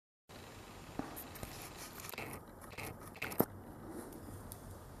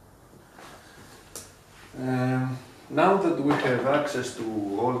Now that we have access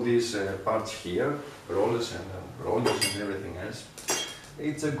to all these parts here, rollers and everything else,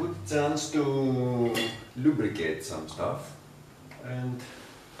 it's a good chance to lubricate some stuff. And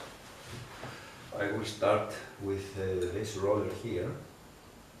I will start with this roller here.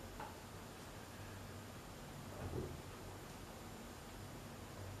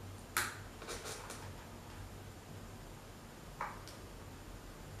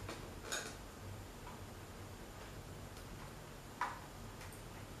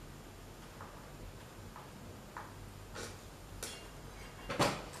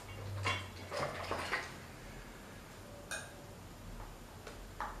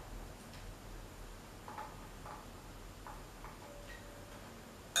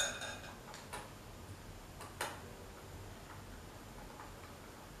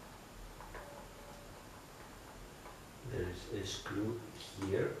 There is a screw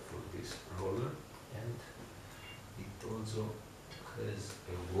here for this roller, and it also has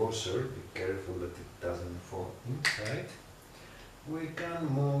a washer. Be careful that it doesn't fall inside. We can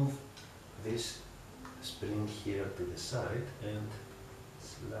move this spring here to the side and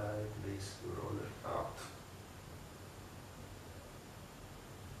slide this roller out.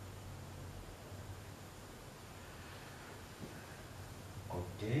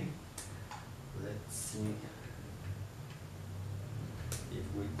 Okay, let's see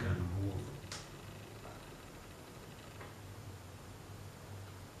if we can move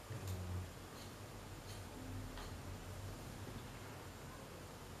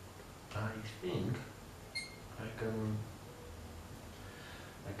I think I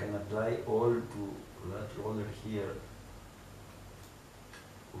can apply oil to that roller here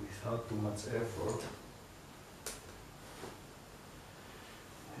without too much effort.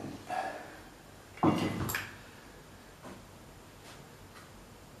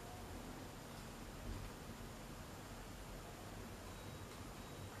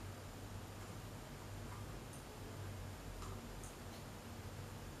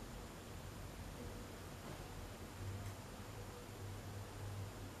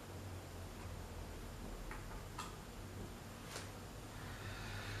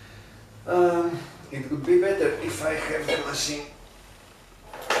 It would be better if I have the machine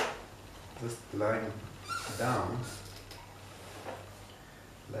just lying down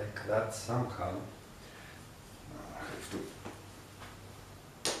like that somehow. I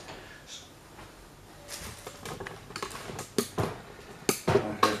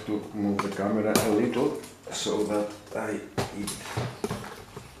have to move the camera a little so that I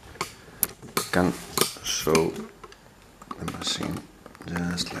can show the machine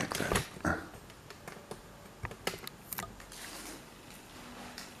just like that.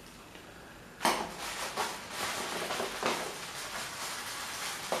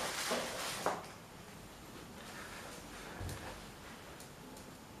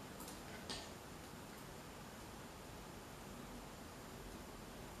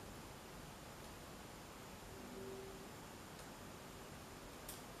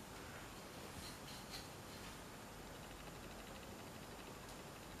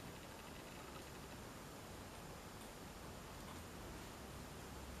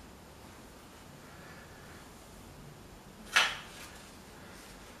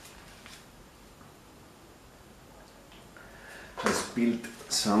 I spilled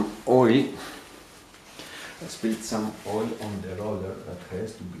some oil. I spilled some oil on the roller that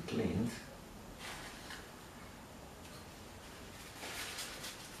has to be cleaned.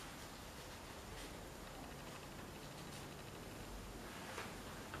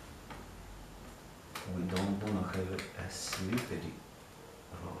 We don't want to have a slippery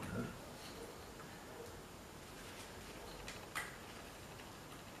roller.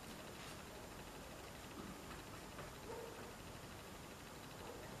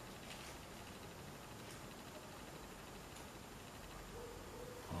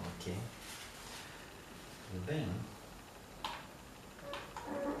 Okay, and then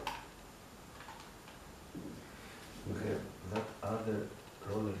we have that other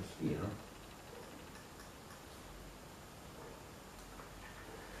roller here,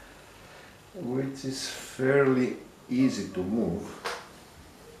 which is fairly easy to move.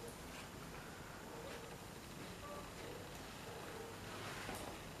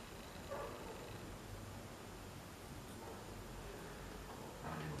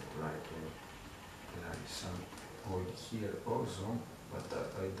 Some oil here also, but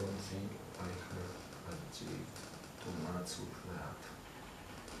I don't think I have achieved too much with that.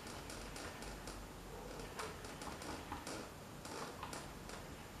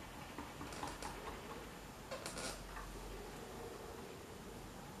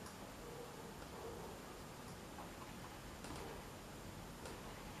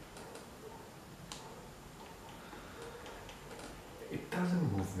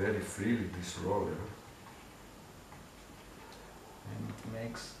 doesn't move very freely, this roller, and it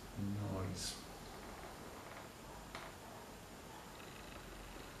makes noise.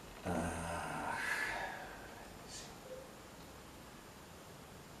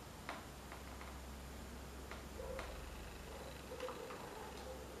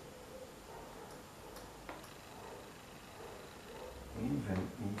 Even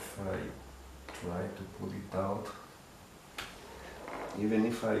if I try to pull it out, even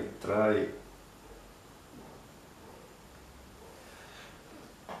if I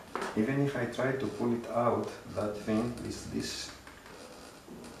try to pull it out, that thing is this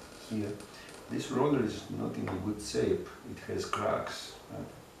here. This roller is not in a good shape, it has cracks.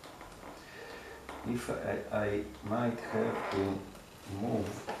 If I might have to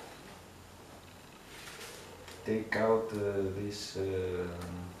take out this,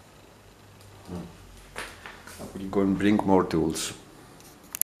 I will go and bring more tools.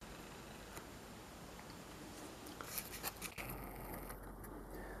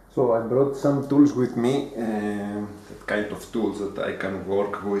 So I brought some tools with me, that kind of tools that I can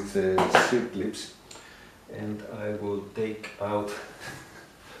work with circlips, and I will take out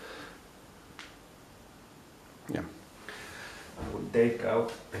I will take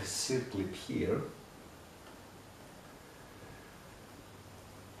out a circlip here.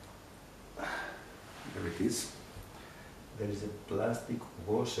 There it is. There is a plastic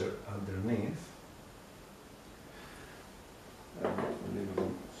washer underneath. I will leave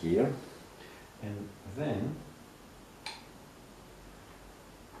them here, and then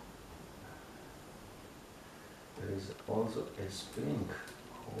there is also a spring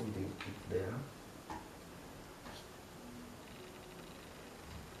holding it there.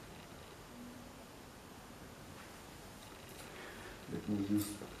 Let me use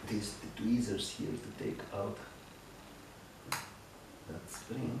these tweezers here to take out that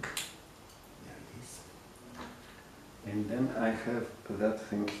spring. There it is. And then I have that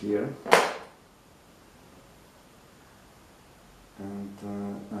thing here. And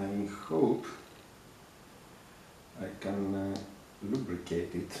I hope I can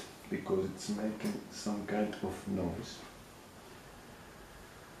lubricate it, because it's making some kind of noise.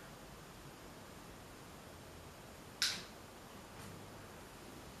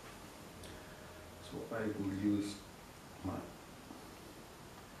 So I will use my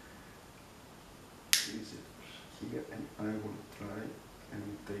tweezers here, and I will try and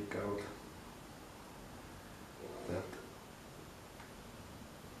take out that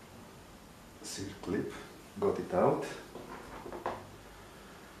circlip. Got it out.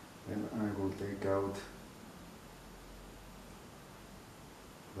 Then I will take out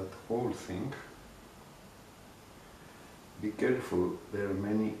that whole thing. Be careful, there are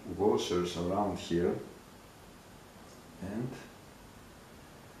many washers around here, and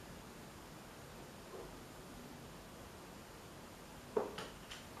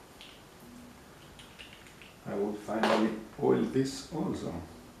I will finally oil this also.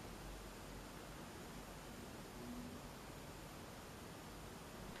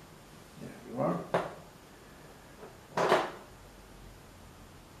 There you are.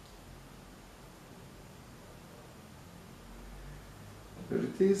 There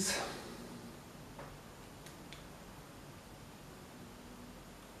it is.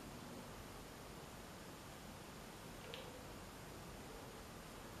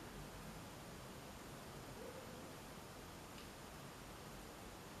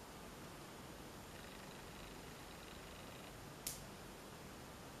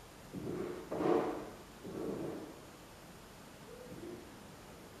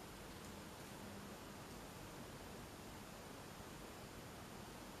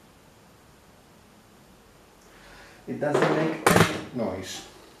 It doesn't make any noise.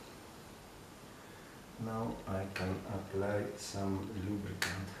 Now I can apply some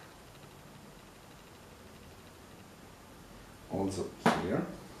lubricant also here,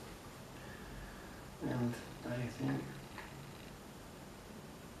 and I think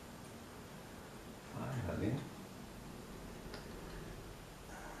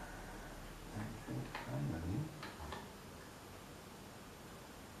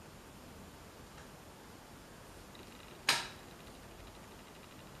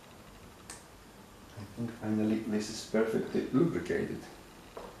finally this is perfectly lubricated.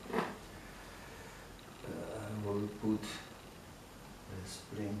 I will put the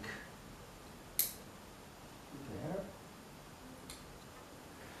spring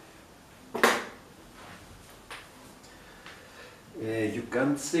there. You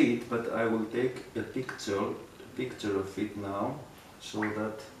can't see it, but I will take a picture of it now, so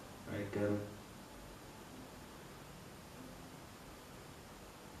that I can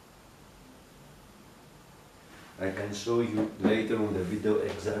I can show you later on the video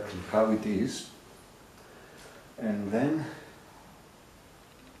exactly how it is. And then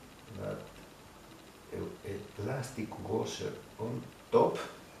that a plastic washer on top.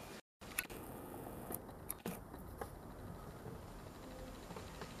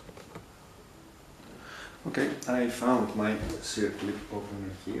 Okay, I found my circlip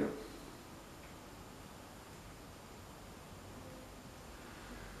opener here.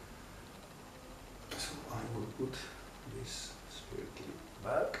 So I will put this circlip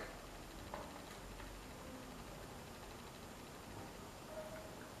back.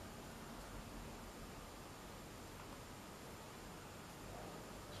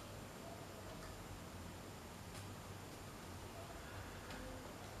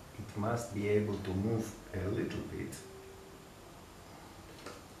 It must be able to move a little bit.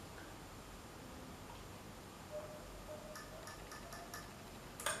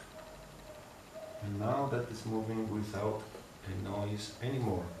 And now that is moving without a noise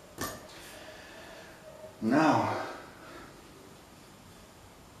anymore. Now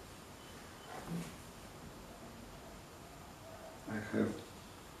I have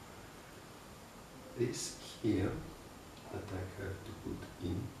this here that I have to put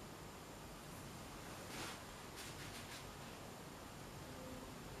in.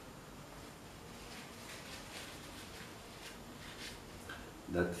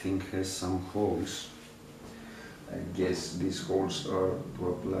 That thing has some holes. I guess these holes are to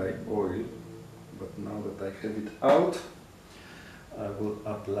apply oil, but now that I have it out, I will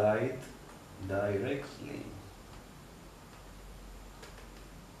apply it directly.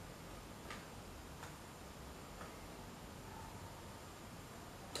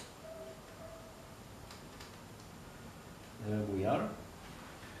 There we are.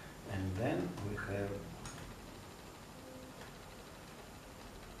 And then we have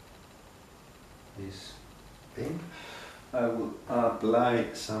this thing. I will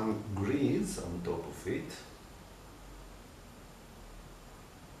apply some grease on top of it,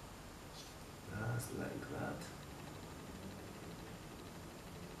 just like that.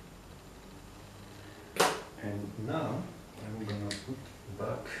 And now I'm gonna put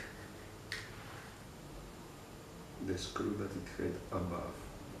back the screw that it had above.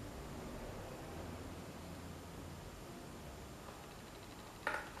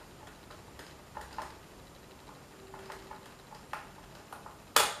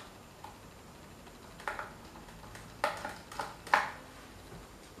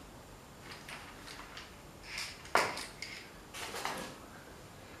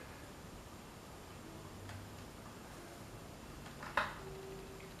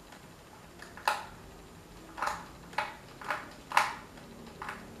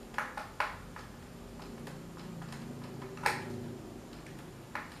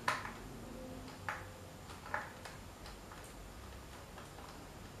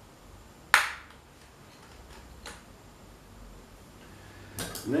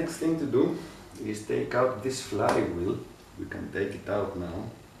 Next thing to do is take out this flywheel. You can take it out now,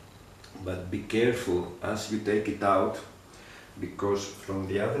 but be careful as you take it out, because from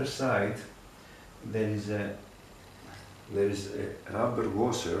the other side there is a rubber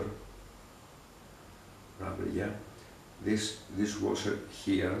washer. This washer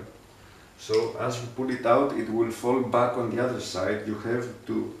here. So as you pull it out, it will fall back on the other side. You have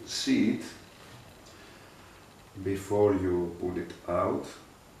to see it before you pull it out.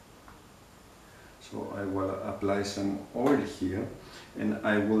 So I will apply some oil here, and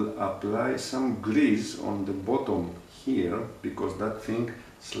I will apply some grease on the bottom here, because that thing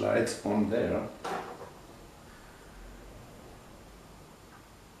slides on there.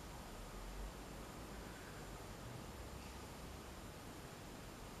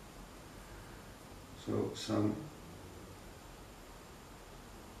 So some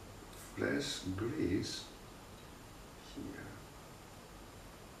fresh grease here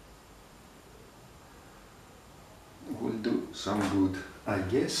will do some good, I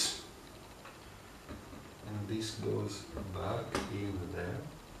guess. And this goes back in there.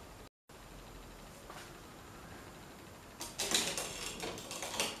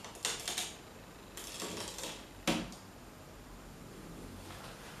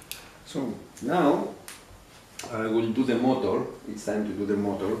 So now I will do the motor. It's time to do the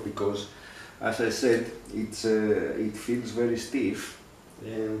motor, because as I said, it feels very stiff,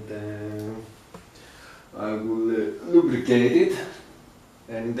 and I will lubricate it,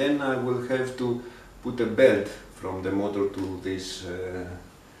 and then I will have to put a belt from the motor to this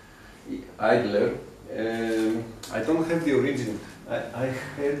idler. I don't have the original. I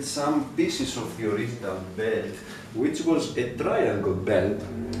had some pieces of the original belt, which was a triangle belt.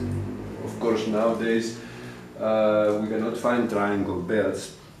 Of course, nowadays we cannot find triangle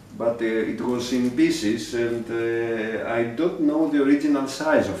belts, but it was in pieces, and I don't know the original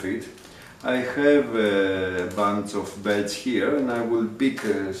size of it. I have a bunch of belts here, and I will pick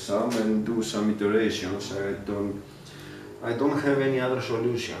some and do some iterations. I don't have any other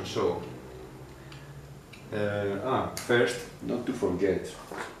solution. So first, not to forget,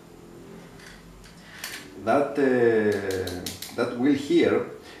 that that wheel here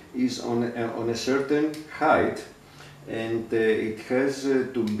is on a certain height, and it has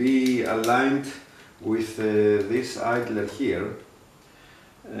to be aligned with this idler here.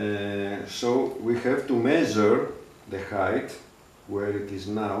 So we have to measure the height where it is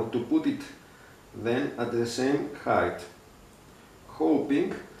now to put it then at the same height,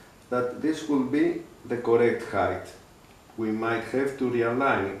 hoping that this will be the correct height. We might have to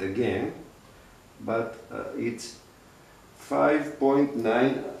realign it again, but it's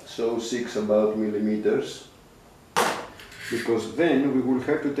 5.9, so 6 about millimeters, because then we will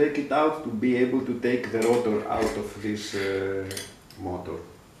have to take it out to be able to take the rotor out of this motor.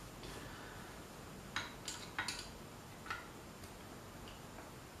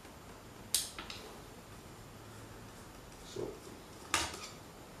 So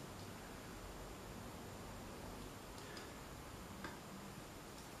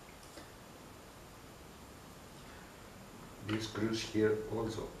these screws here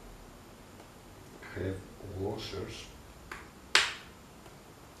also have washers.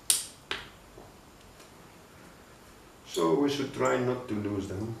 So we should try not to lose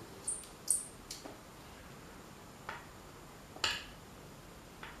them.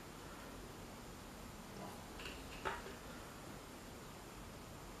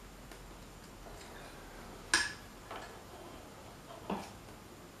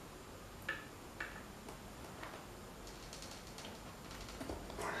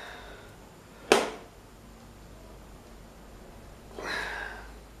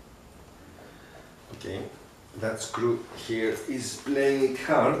 Okay. That screw here is playing it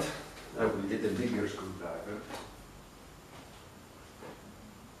hard. I will get a bigger screwdriver.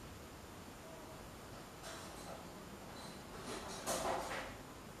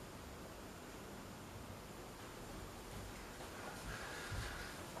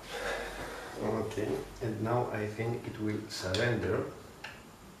 Okay, and now I think it will surrender.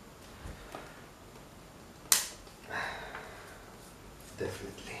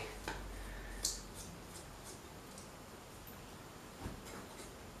 Definitely.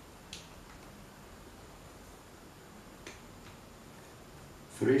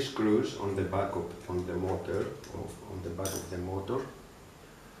 Three screws on the back of the motor, on the back of the motor.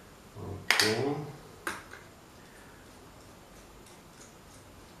 Okay.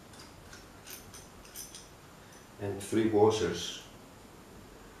 And 3 washers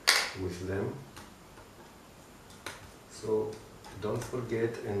with them. So don't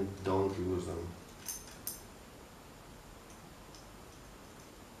forget and don't lose them.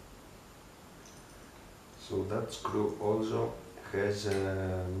 So that screw also has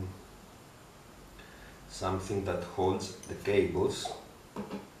something that holds the cables.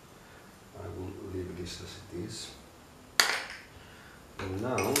 I will leave this as it is. And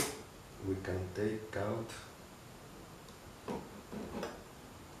now we can take out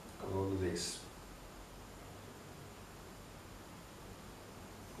all this.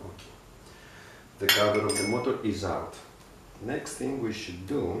 Okay. The cover of the motor is out. Next thing we should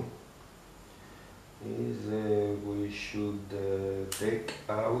do is we should take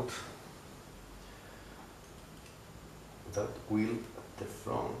out that wheel at the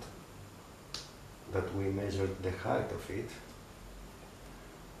front that we measured the height of it,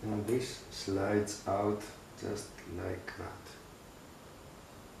 and this slides out just like that.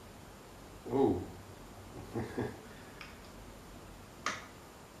 Oh!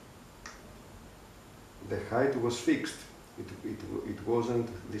 The height was fixed. It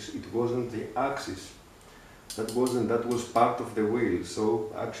wasn't the axis. That was part of the wheel.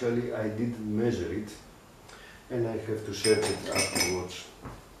 So actually I didn't measure it, and I have to search it afterwards.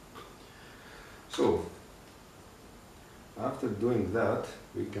 So after doing that,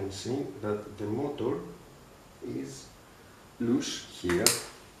 we can see that the motor is loose here.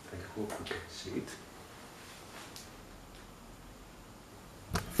 I hope you can see it.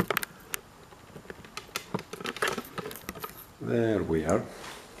 There we are.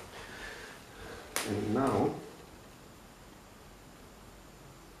 And now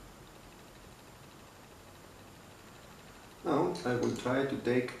I will try to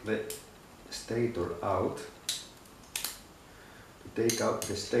take the stator out. To take out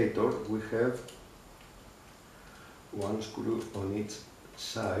the stator, we have one screw on each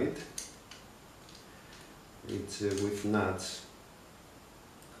side, It's with nuts.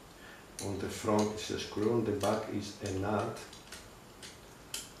 On the front is a screw, on the back is a nut.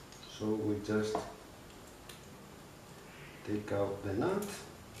 So we just take out the nut,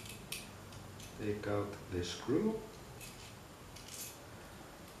 take out the screw.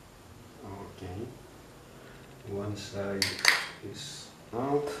 Okay, one side is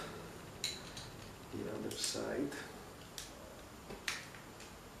out, the other side.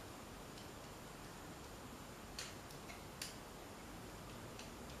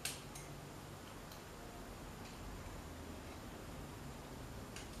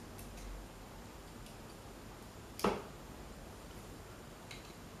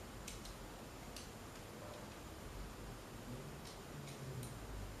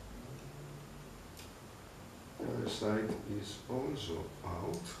 The other side is also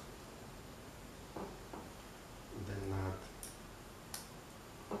out. The nut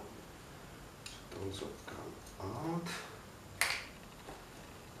should also come out.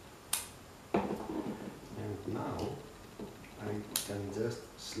 And now I can just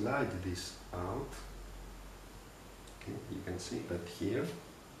slide this out. Okay, you can see that here.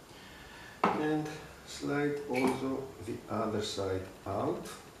 And slide also the other side out.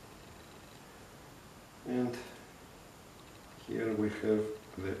 And here we have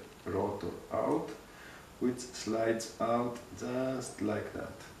the rotor out, which slides out just like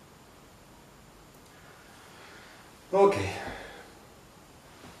that. Okay,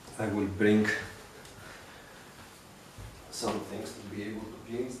 I will bring some things to be able to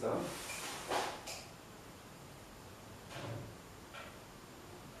clean stuff.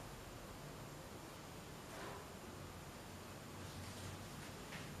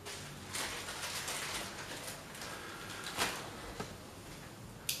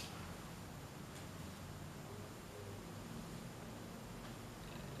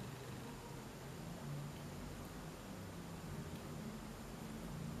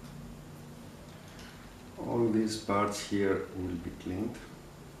 All these parts here will be cleaned,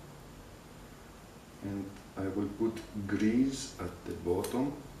 and I will put grease at the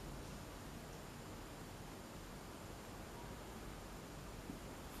bottom.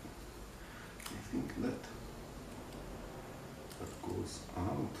 I think that goes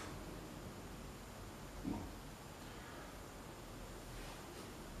out. No.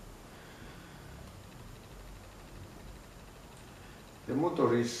 The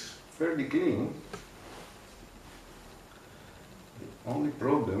motor is fairly clean. The only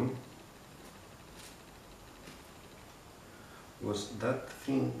problem was that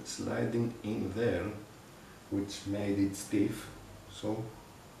thing sliding in there, which made it stiff. So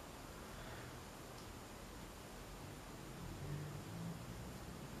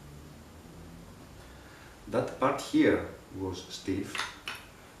that part here was stiff,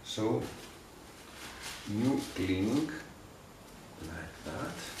 so new cleaning like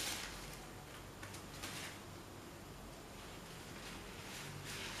that.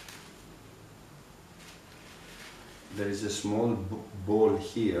 There is a small ball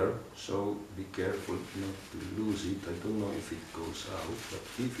here, so be careful not to lose it. I don't know if it goes out, but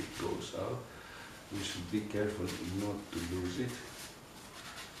if it goes out, we should be careful not to lose it.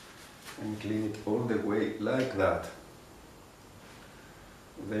 And clean it all the way like that.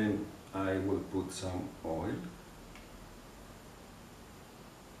 Then I will put some oil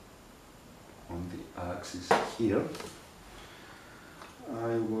on the axis here.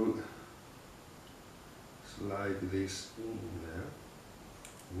 I will slide this in there.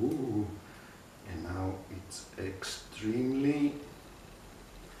 Ooh, and now it's extremely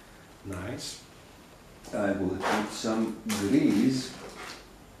nice. I will put some grease.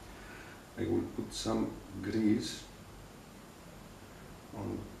 I will put some grease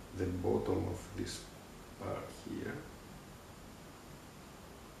on the bottom of this part here.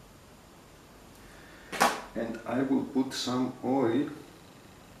 And I will put some oil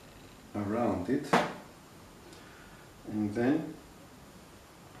around it. And then,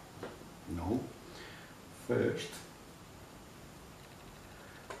 no, first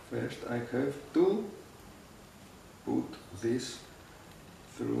I have to put this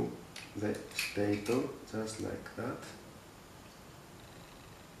through the stator, just like that.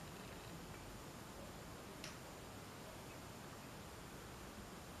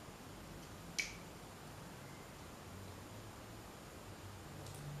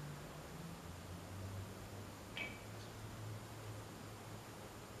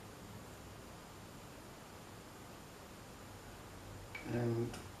 And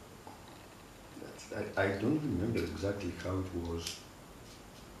I don't remember exactly how it was,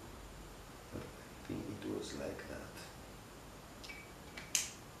 but I think it was like that.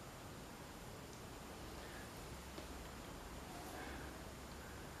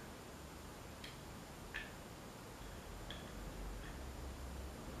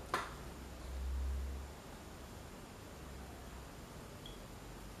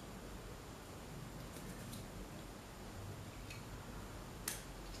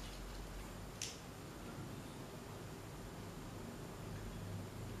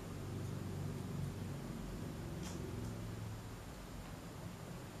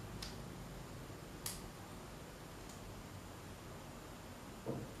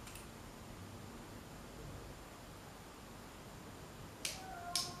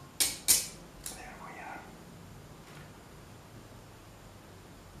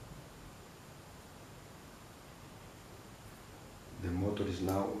 motor is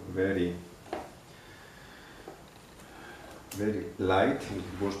now very light.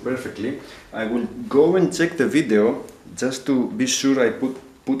 It works perfectly. I will go and check the video just to be sure I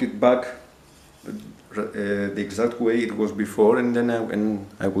put it back the exact way it was before, and then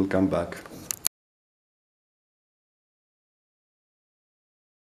I will come back.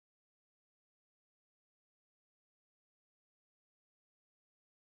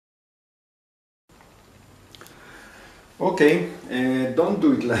 Okay, don't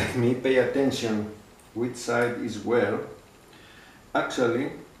do it like me, pay attention which side is where.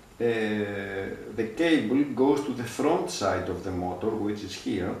 Actually, the cable goes to the front side of the motor, which is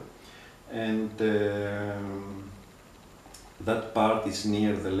here, and that part is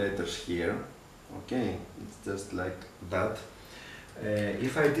near the letters here. Okay, it's just like that.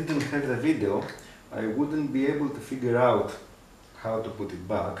 If I didn't have the video, I wouldn't be able to figure out how to put it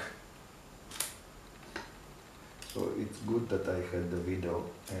back. So it's good that I had the video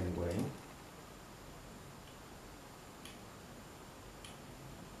anyway.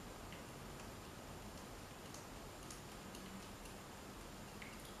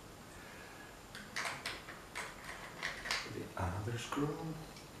 The other screw.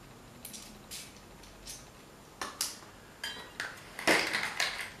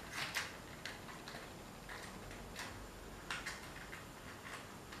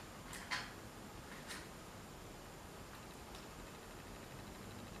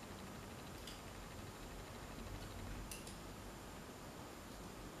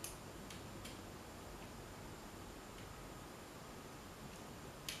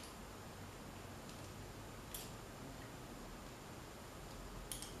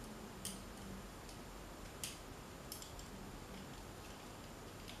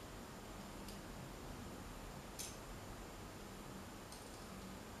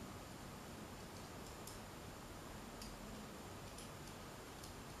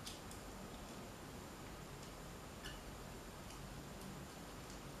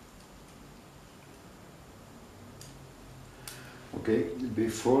 Okay,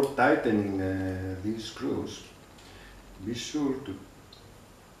 before tightening these screws, be sure to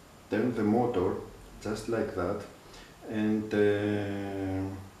turn the motor just like that, and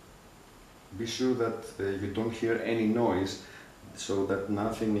be sure that you don't hear any noise, so that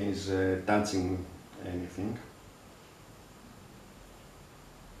nothing is touching anything.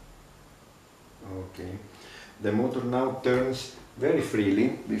 Okay, the motor now turns very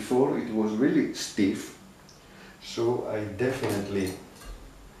freely. Before it was really stiff. So I definitely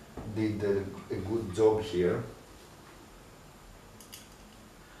did a good job here.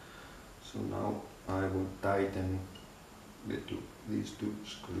 So now I will tighten these two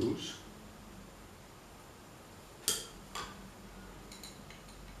screws.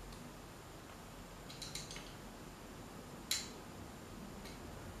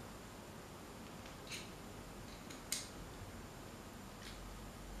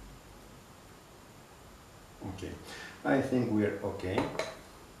 Okay, I think we're okay.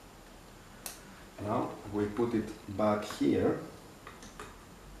 Now we put it back here,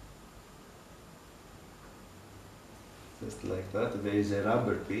 just like that. There is a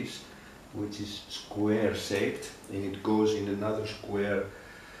rubber piece which is square shaped, and it goes in another square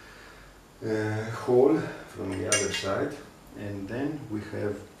hole from the other side, and then we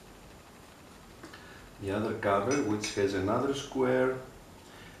have the other cover which has another square,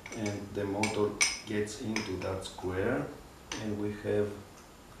 and the motor gets into that square, and we have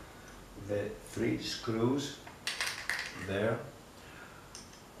the 3 screws there.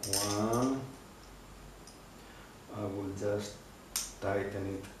 One, I will just tighten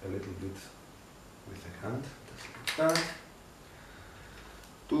it a little bit with a hand, just like that.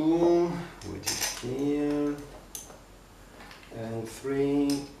 2, which is here, and 3,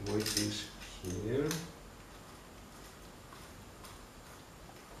 which is here.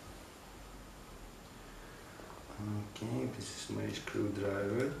 Okay, this is my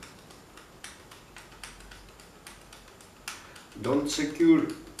screwdriver. Don't secure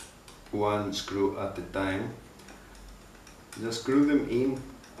one screw at a time. Just screw them in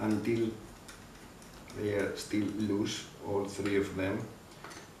until they are still loose, all 3 of them,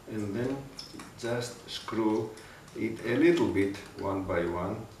 and then just screw it a little bit one by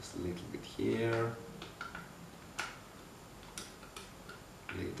one. Just a little bit here,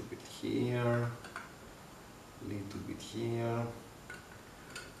 a little bit here, little bit here,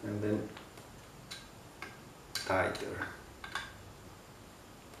 and then tighter.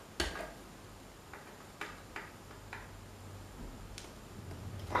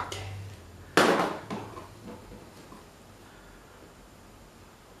 Okay.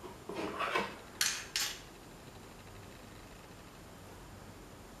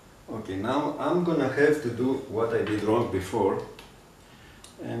 Okay, now I'm gonna have to do what I did wrong before,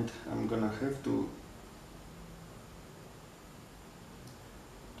 and I'm gonna have to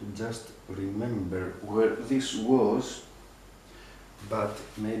just remember where this was, but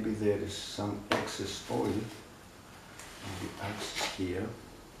maybe there is some excess oil on the axis here.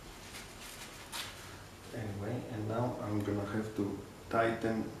 Anyway, and now I'm gonna have to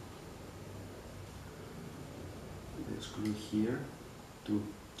tighten the screw here to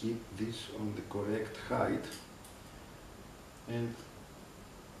keep this on the correct height. And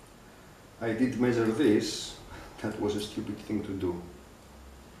I did measure this. That was a stupid thing to do.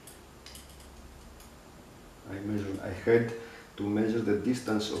 I had to measure the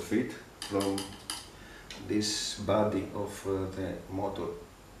distance of it from this body of the motor.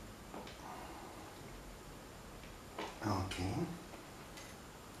 Okay.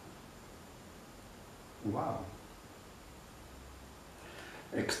 Wow.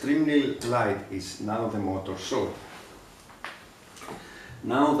 Extremely light is now the motor. So,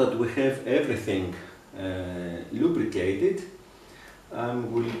 now that we have everything lubricated, I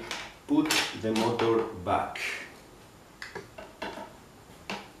will put the motor back.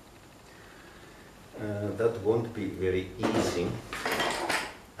 That won't be very easy.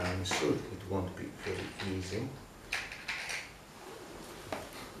 I'm sure it won't be very easy.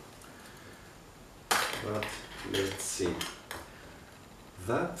 But let's see.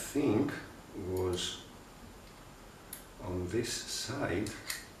 That thing was on this side,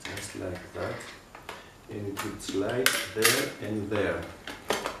 just like that, and it would slide there and there.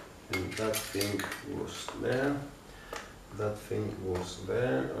 And that thing was there, that thing was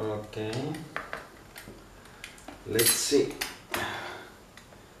there. Okay. Let's see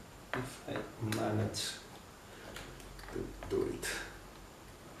if I manage to do it.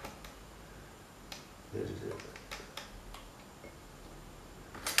 There is it.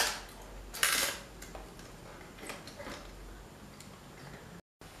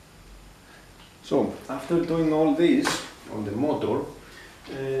 So, after doing all this on the motor,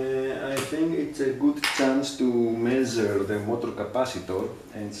 I think it's a good chance to measure the motor capacitor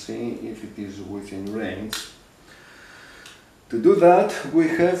and see if it is within range. To do that, we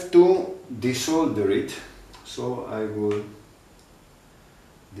have to desolder it. So I will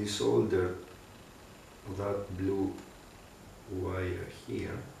desolder that blue wire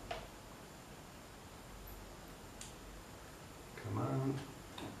here. Come on.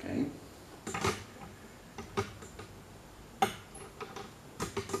 Okay.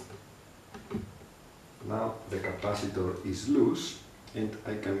 Now the capacitor is loose and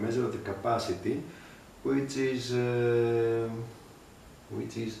I can measure the capacity, which is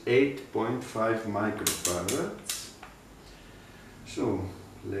 8.5 microfarads. So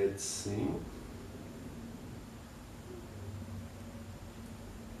let's see.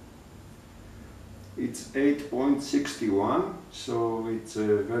 It's 8.61, so it's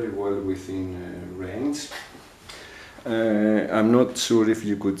very well within range. I'm not sure if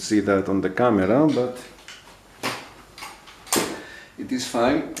you could see that on the camera, but it is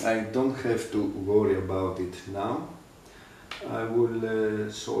fine. I don't have to worry about it now. I will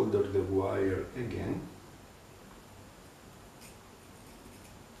solder the wire again.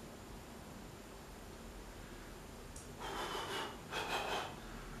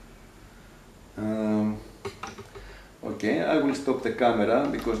 Okay, I will stop the camera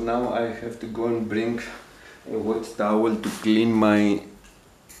because now I have to go and bring a wet towel to clean my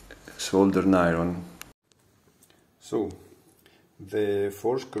soldering iron. So, the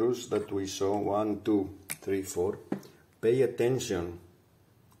 4 screws that we saw, 1, 2, 3, 4, pay attention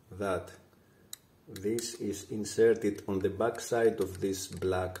that this is inserted on the back side of this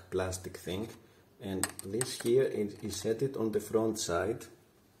black plastic thing, and this here is inserted on the front side.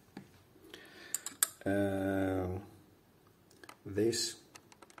 This,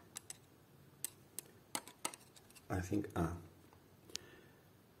 I think,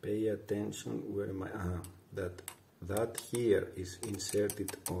 pay attention, where am I? That here is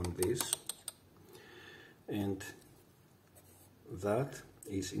inserted on this, and that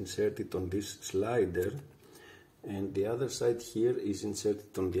is inserted on this slider, and the other side here is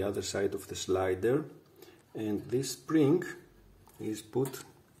inserted on the other side of the slider, and this spring is put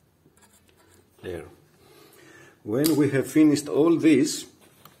there. When we have finished all this,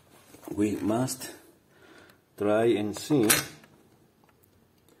 we must try and see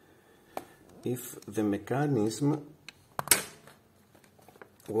if the mechanism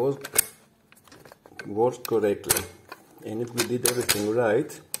works correctly, and if we did everything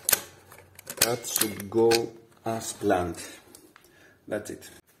right, that should go as planned. That's it.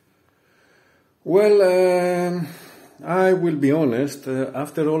 Well, I will be honest,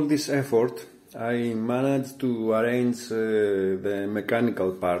 after all this effort, I managed to arrange the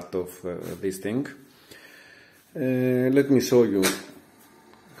mechanical part of this thing. Let me show you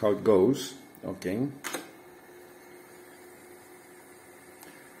how it goes. Okay.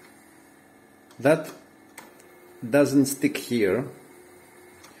 That doesn't stick here.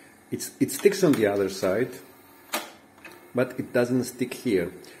 It sticks on the other side, but it doesn't stick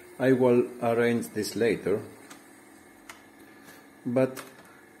here. I will arrange this later. But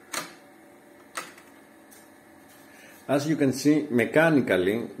as you can see,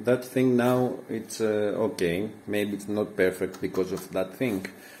 mechanically, that thing now, it's okay. Maybe it's not perfect because of that thing,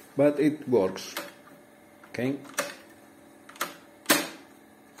 but it works. Okay.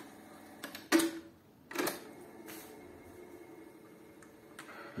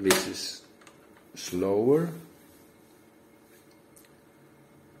 This is slower.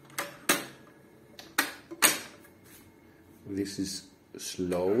 This is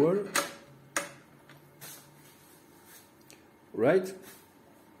slower. Right?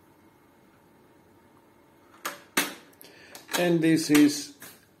 And this is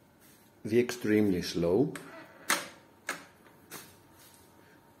the extremely slow,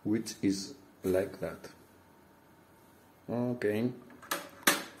 which is like that. Okay.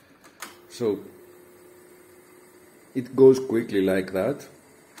 So it goes quickly like that.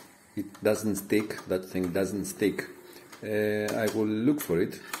 It doesn't stick, that thing doesn't stick. I will look for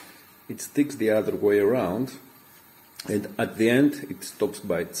it. It sticks the other way around, and at the end it stops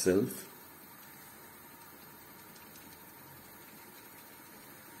by itself.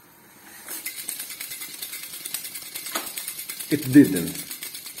 It didn't.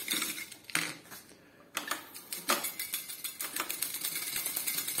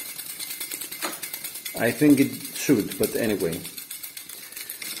 I think it should, but anyway.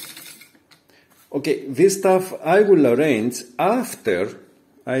 Okay, this stuff I will arrange after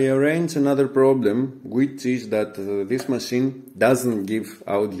I arrange another problem, which is that this machine doesn't give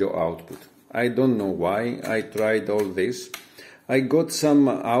audio output. I don't know why. I tried all this. I got some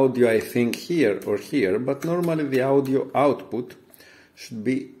audio, I think, here or here, but normally the audio output should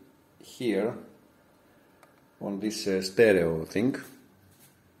be here on this stereo thing.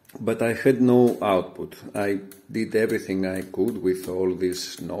 But I had no output. I did everything I could with all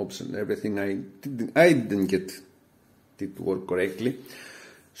these knobs and everything. I didn't get it to work correctly.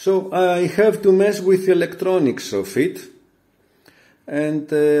 So I have to mess with the electronics of it. And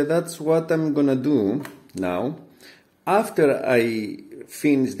that's what I'm gonna do now. After I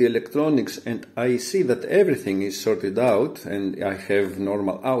finish the electronics and I see that everything is sorted out and I have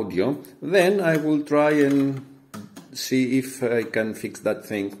normal audio, then I will try and see if I can fix that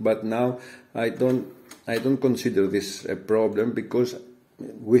thing. But now I don't consider this a problem, because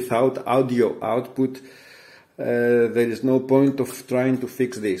without audio output there is no point of trying to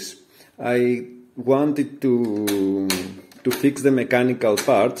fix this. I wanted to fix the mechanical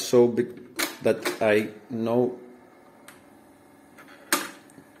part so that I know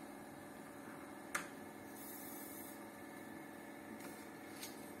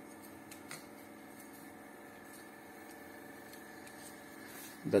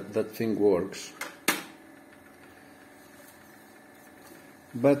that thing works.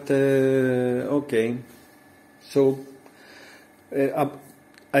 But okay, so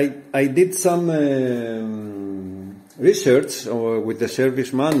I did some research with the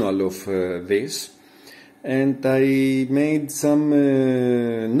service manual of this, and I made some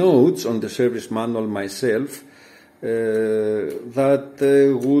notes on the service manual myself that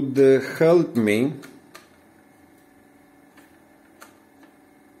would help me.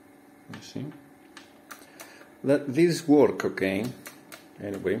 See that these work. Okay,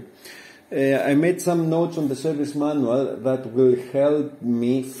 anyway, I made some notes on the service manual that will help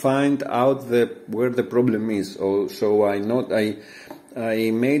me find out where the problem is. So I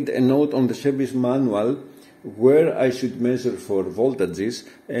made a note on the service manual where I should measure for voltages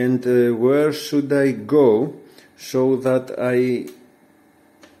and where should I go, so that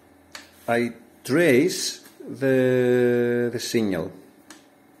I trace the signal.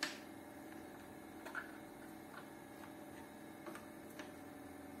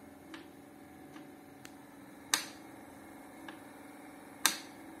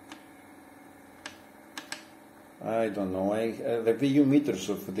 I don't know. The VU meters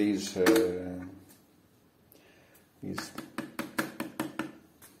of these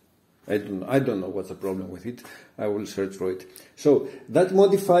I don't know what's the problem with it. I will search for it. So that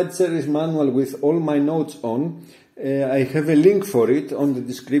modified service manual with all my notes on, I have a link for it on the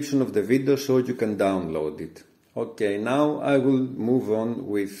description of the video, so you can download it. Okay, now I will move on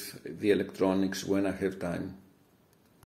with the electronics when I have time.